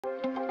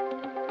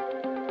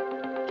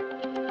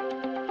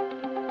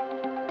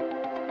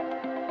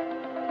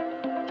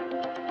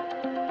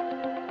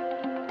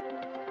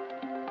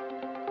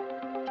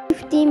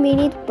15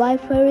 minutes by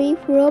ferry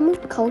from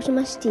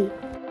Kagoshima City.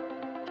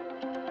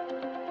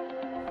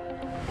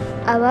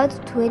 About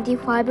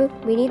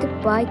 25 minutes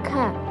by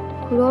car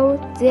from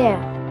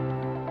there,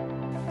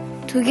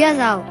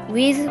 together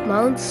with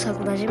Mount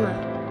Sakurajima.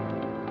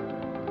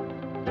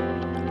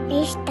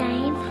 This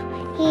time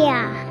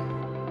here.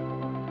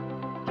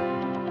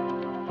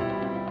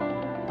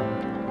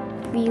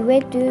 We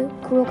went to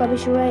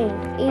Kurokami-Shrine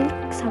in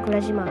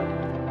Sakurajima.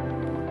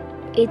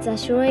 It's a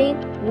shrine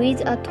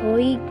with a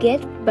torii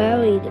get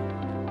buried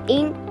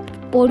in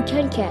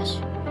volcanic ash.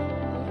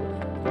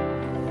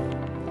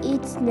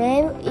 Its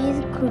name is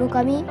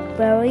Kurokami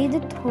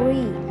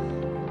Torii.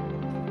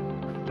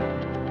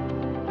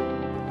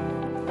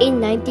 In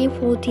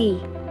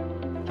 1940,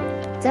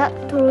 the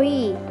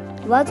torii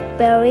was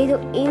buried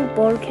in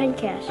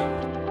volcanic ash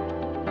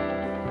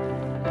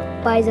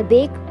by the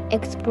big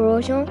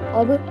explosion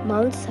of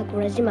Mount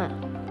Sakurajima.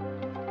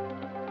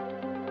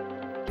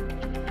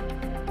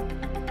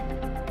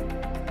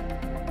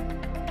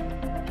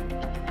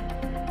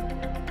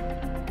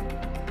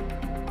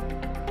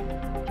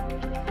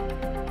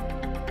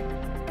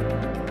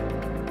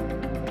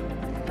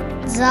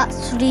 The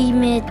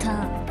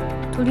 3-meter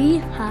tree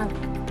half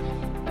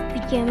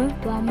became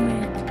 1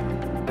 meter.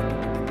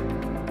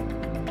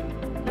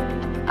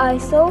 I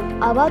saw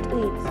about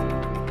it.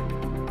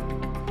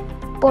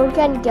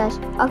 Volcanic gas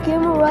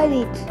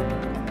accumulated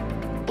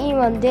in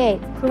one day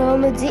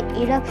from the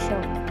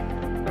eruption.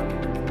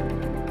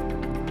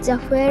 The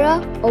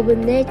failure of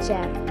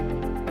nature.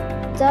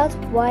 That's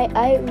why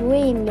I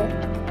win.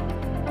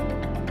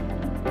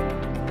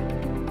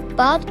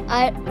 But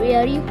I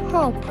really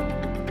hope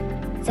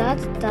that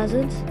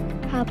doesn't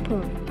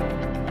happen.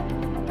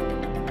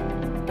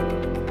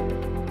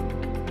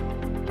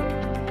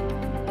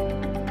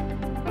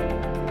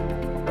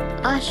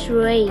 A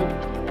shrine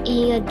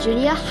in a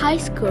junior high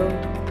school.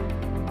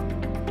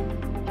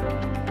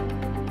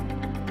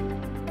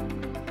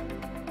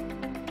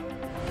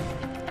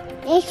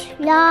 This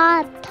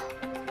lot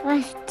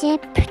was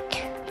kept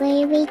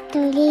very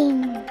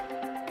clean.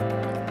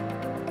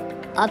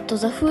 At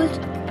the foot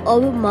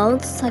of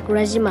Mount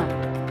Sakurajima,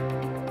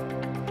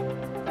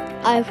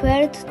 I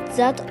felt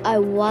that I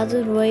was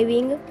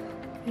living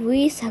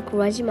with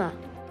Sakurajima.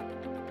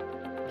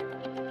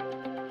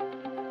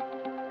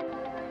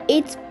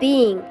 It's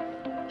been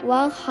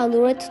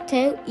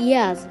 110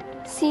 years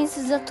since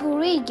the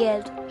torii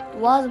gate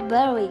was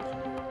buried.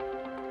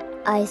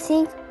 I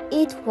think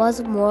it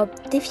was more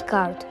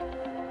difficult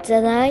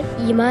than I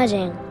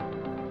imagined.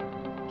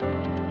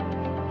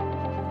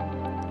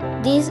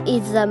 This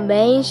is the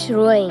main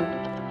shrine.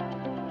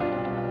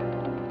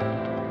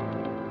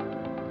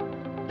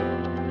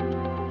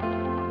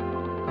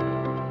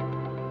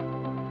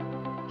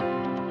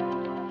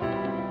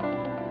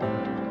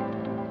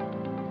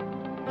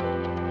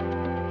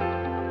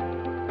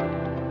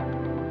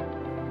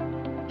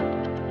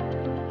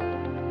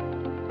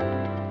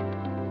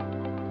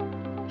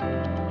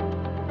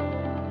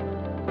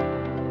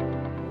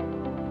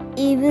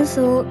 Even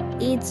so,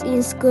 it's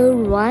in school,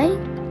 right?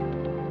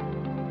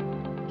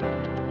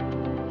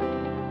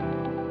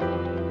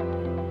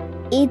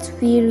 It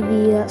will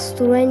be a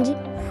strange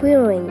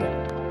feeling.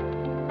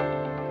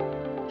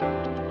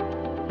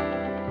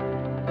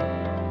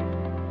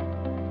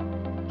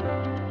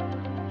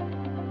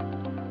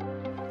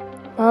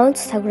 Mount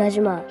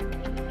Sakurajima,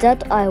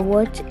 that I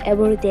watch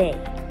every day.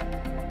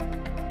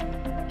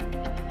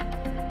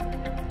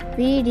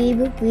 We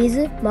live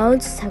with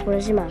Mount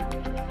Sakurajima.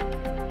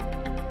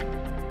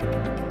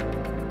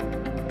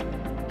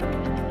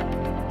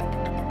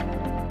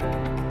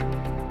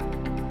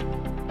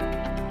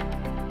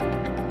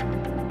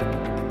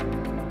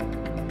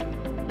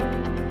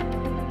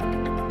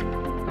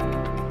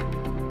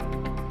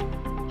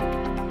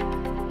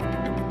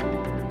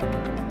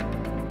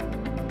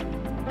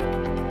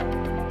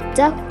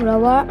 The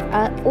flowers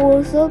are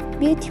also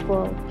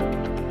beautiful.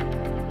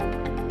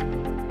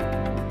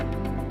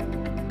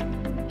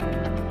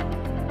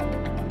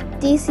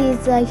 This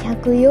is a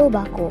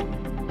hyakuyobako.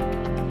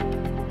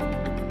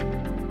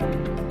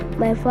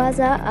 My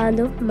father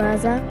and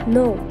mother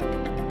know.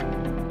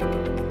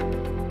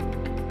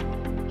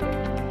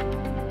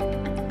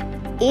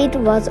 It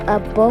was a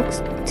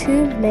box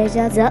to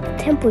measure the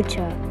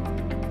temperature.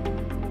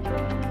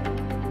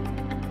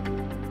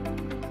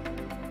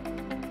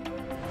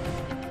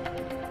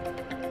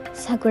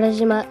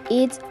 Sakurajima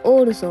is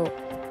also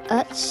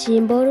a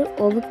symbol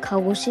of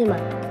Kagoshima.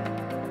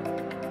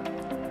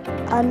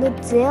 And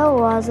there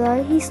was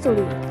a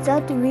history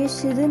that we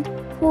shouldn't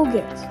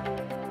forget.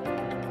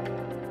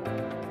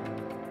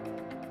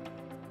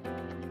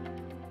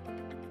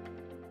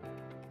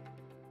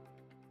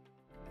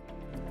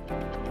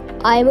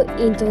 I'm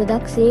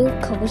introducing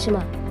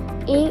Kagoshima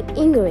in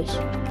English.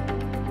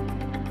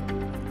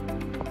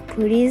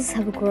 Please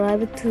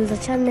subscribe to the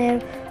channel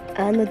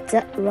and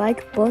the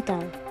like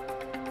button.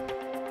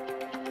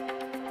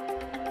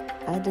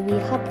 I'd be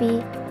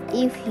happy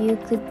if you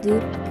could do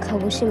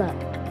Kagoshima.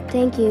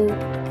 Thank you.